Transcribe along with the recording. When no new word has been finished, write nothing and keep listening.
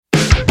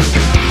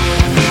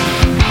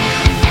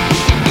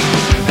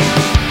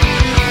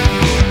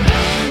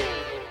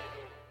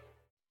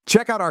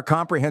Check out our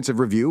comprehensive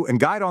review and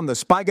guide on the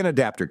Spigen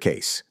adapter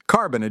case,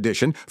 Carbon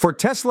Edition, for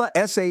Tesla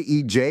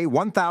SAEJ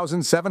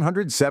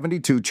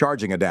 1772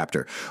 charging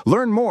adapter.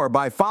 Learn more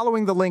by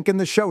following the link in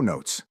the show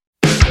notes.